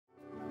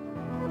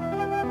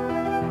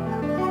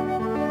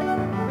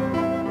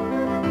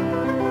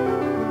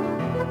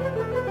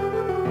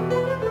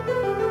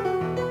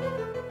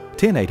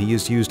1080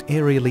 is used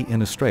aerially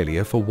in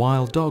Australia for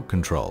wild dog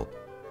control.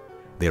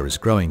 There is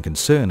growing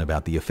concern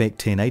about the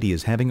effect 1080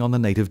 is having on the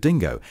native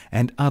dingo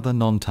and other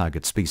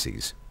non-target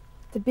species.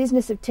 The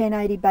business of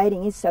 1080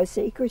 baiting is so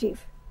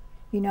secretive.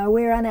 You know,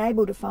 we're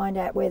unable to find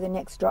out where the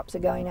next drops are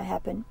going to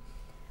happen.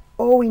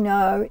 All we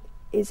know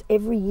is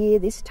every year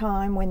this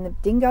time when the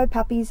dingo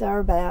puppies are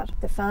about,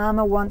 the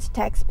farmer wants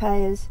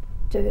taxpayers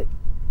to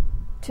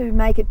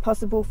make it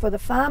possible for the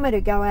farmer to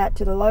go out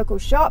to the local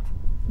shop,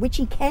 which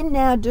he can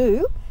now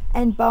do,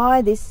 and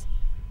buy this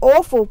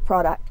awful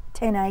product,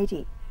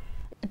 1080.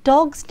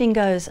 Dogs,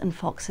 dingoes and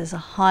foxes are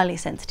highly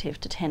sensitive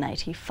to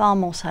 1080, far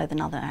more so than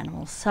other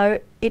animals,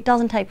 so it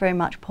doesn't take very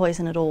much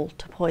poison at all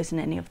to poison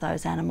any of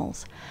those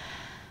animals.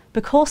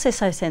 Because they're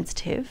so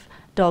sensitive,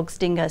 dogs,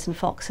 dingoes and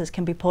foxes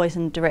can be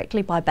poisoned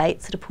directly by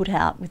baits that are put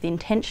out with the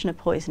intention of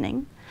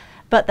poisoning,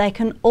 but they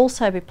can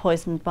also be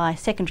poisoned by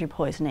secondary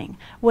poisoning,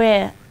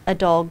 where a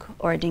dog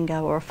or a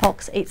dingo or a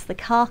fox eats the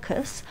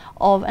carcass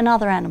of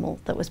another animal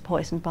that was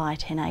poisoned by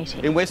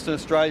 1080. In Western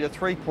Australia,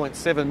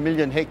 3.7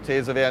 million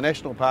hectares of our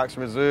national parks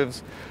and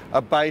reserves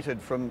are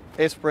baited from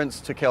Esperance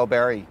to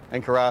Kalbarri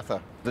and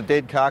Karratha. The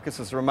dead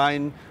carcasses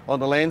remain on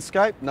the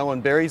landscape, no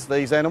one buries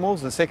these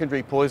animals, and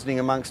secondary poisoning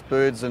amongst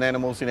birds and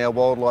animals in our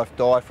wildlife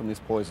die from this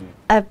poison.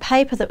 A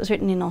paper that was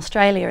written in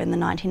Australia in the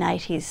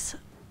 1980s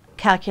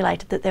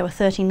calculated that there were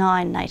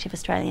 39 native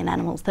Australian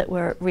animals that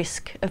were at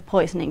risk of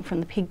poisoning from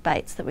the pig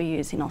baits that were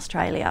used in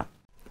Australia.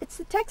 It's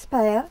the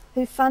taxpayer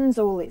who funds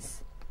all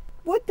this.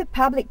 Would the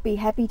public be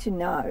happy to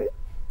know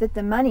that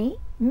the money,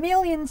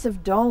 millions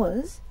of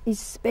dollars, is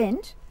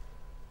spent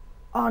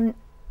on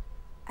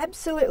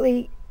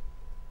absolutely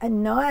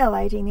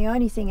annihilating the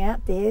only thing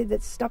out there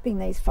that's stopping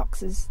these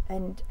foxes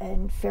and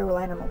feral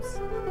animals?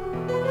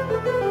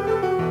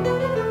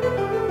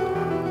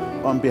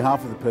 On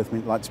behalf of the Perth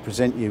Mint, I'd like to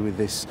present you with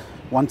this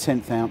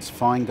 1/10 ounce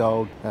fine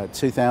gold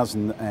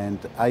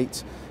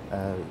 2008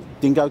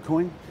 dingo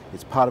coin.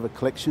 It's part of a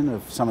collection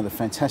of some of the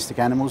fantastic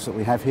animals that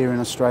we have here in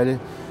Australia,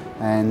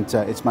 and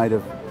it's made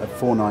of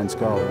 4 nines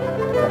gold.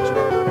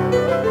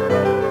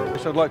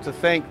 I'd like to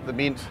thank the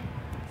Mint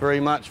very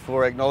much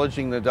for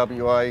acknowledging the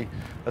WA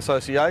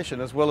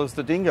Association as well as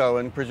the dingo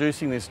and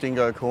producing this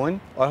dingo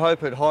coin. I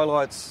hope it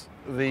highlights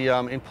the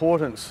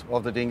importance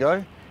of the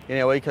dingo in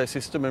our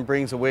ecosystem and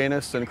brings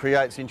awareness and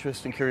creates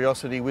interest and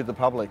curiosity with the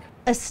public.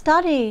 A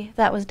study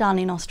that was done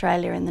in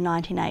Australia in the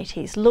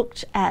 1980s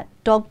looked at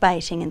dog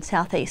baiting in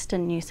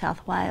southeastern New South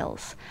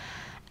Wales,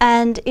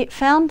 and it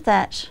found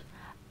that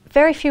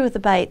very few of the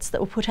baits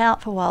that were put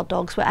out for wild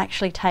dogs were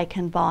actually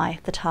taken by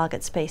the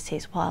target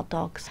species, wild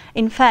dogs.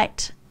 In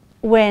fact,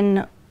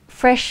 when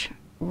fresh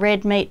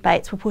red meat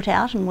baits were put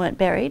out and weren't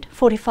buried,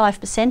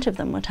 45% of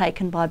them were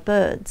taken by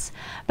birds.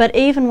 But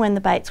even when the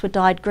baits were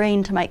dyed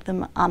green to make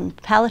them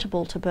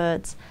unpalatable to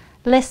birds,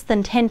 less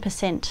than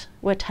 10%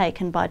 were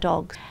taken by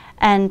dogs.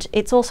 And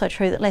it's also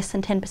true that less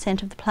than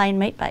 10% of the plain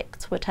meat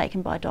baits were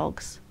taken by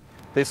dogs.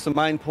 There's some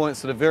main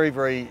points that are very,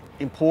 very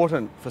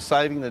important for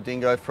saving the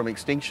dingo from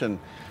extinction.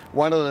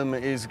 One of them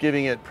is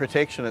giving it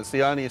protection. It's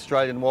the only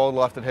Australian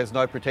wildlife that has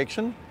no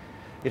protection.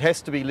 It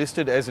has to be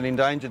listed as an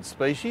endangered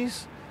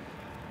species.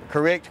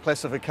 Correct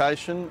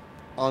classification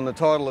on the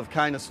title of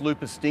Canis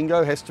Lupus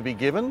dingo has to be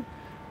given,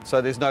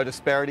 so there's no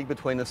disparity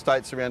between the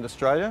states around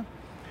Australia.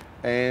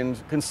 And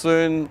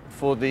concern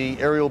for the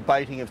aerial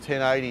baiting of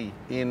 1080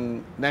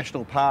 in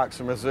national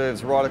parks and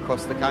reserves right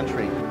across the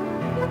country.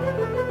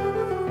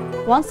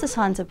 Once the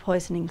signs of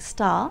poisoning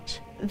start,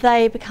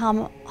 they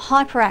become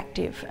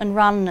hyperactive and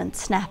run and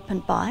snap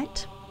and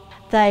bite.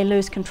 They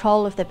lose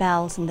control of their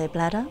bowels and their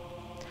bladder.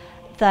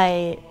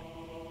 They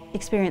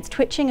experience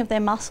twitching of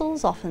their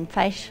muscles, often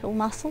facial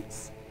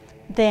muscles.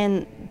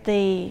 Then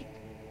the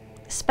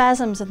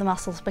spasms of the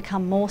muscles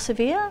become more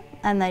severe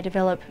and they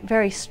develop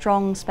very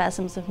strong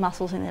spasms of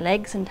muscles in their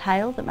legs and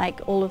tail that make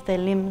all of their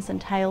limbs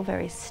and tail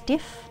very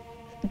stiff.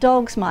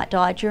 Dogs might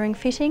die during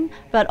fitting,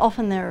 but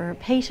often there are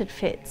repeated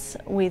fits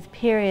with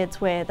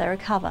periods where they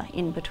recover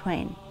in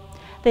between.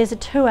 There's a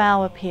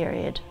 2-hour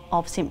period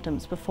of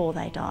symptoms before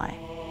they die.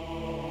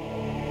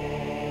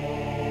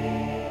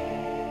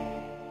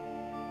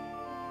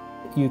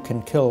 You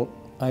can kill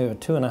over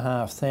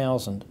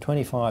 2,500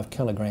 25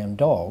 kilogram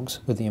dogs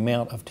with the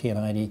amount of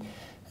 1080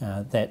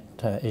 that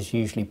is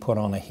usually put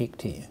on a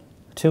hectare.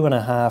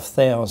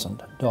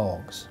 2,500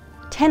 dogs.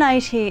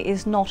 1080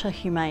 is not a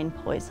humane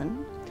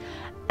poison,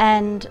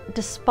 and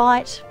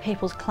despite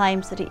people's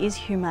claims that it is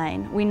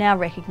humane, we now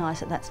recognise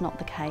that that's not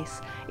the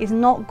case. It's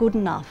not good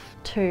enough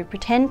to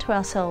pretend to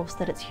ourselves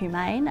that it's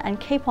humane and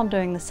keep on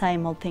doing the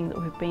same old thing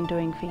that we've been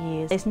doing for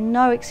years. There's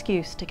no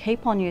excuse to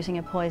keep on using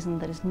a poison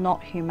that is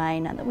not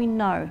humane and that we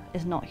know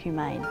is not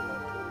humane.